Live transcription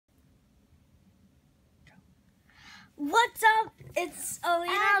What's up? It's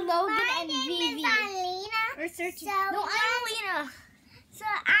Alina, Logan, and Vivi. Alina. We're searching. So No, I'm Alina. So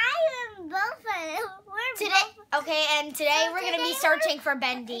I am both of them. We're Today, both. okay, and today we're gonna be searching for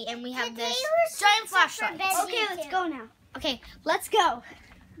Bendy, and we have this Today giant we're searching for flashlight. Bendy. Okay, let's go now. Okay, Let's go.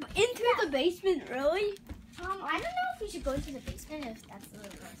 Into the basement, really? I don't know if we should go into the basement if that's a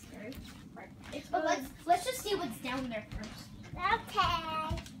little scary. But let's just see what's down there first.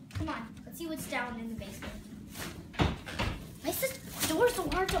 Okay. Come on, let's see what's down in the basement. The door's so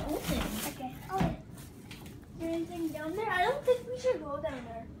hard to open. Okay. Oh, is there anything down there? I don't think we should go down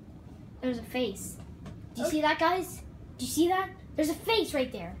there. There's a face. Do you see that, guys? Do you see that? There's a face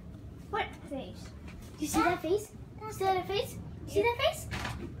right there. What face? Do you see that face? See that face? You see that face?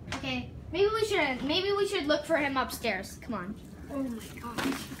 Okay, maybe we should look for him upstairs. Come on. Oh my gosh.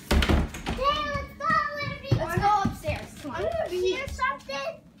 Hey, let's go. Let's go upstairs. Come I'm on. gonna be Hear something?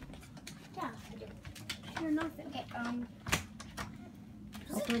 Yeah, I do. Hear nothing. Okay,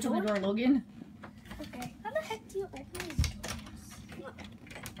 Open the door, Logan. Okay. how the heck do you open these doors?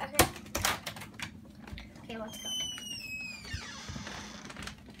 Okay. Okay, let's go.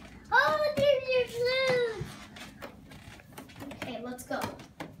 Oh, there's your food. Okay, let's go.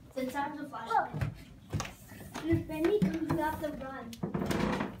 Since I have the flashlight. And if Bendy comes, we have to run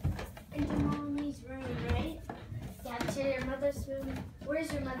into Mommy's room, right? Yeah, to your mother's room.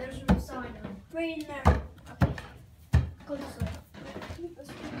 Where's your mother's room? So I know. Right in there. Okay. Go this way. This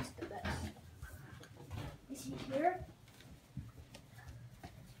room is the best. Is he here?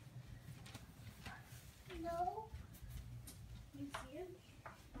 No. You see him?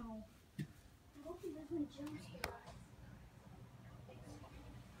 No. I hope he doesn't jump here.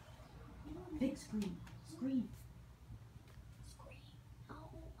 Big screen. Screen.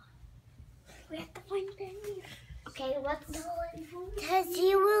 We have to find Bendy. Okay, let's. Because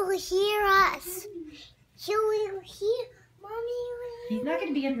he will hear us. He will hear. Mommy will He's not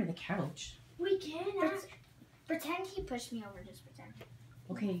going to be under the couch. We can ask. Pretend he pushed me over. Just pretend.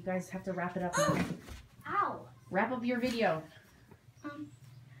 Okay, you guys have to wrap it up now. Ow. Wrap up your video.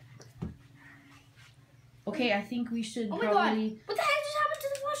 Okay, I think we should Oh my probably... god. What the heck just happened to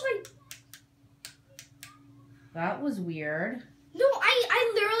the flashlight? That was weird. No,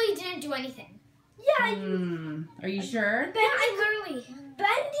 I literally didn't do anything. Yeah, Are you sure? Yeah, I literally.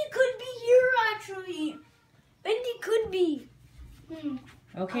 Bendy could be here actually. Bendy could be.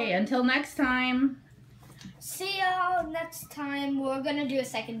 Okay, until next time. See y'all next time. We're gonna do a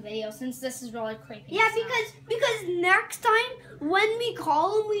second video since this is really creepy. Yeah, so. because next time when we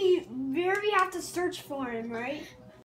call him, we really have to search for him, right?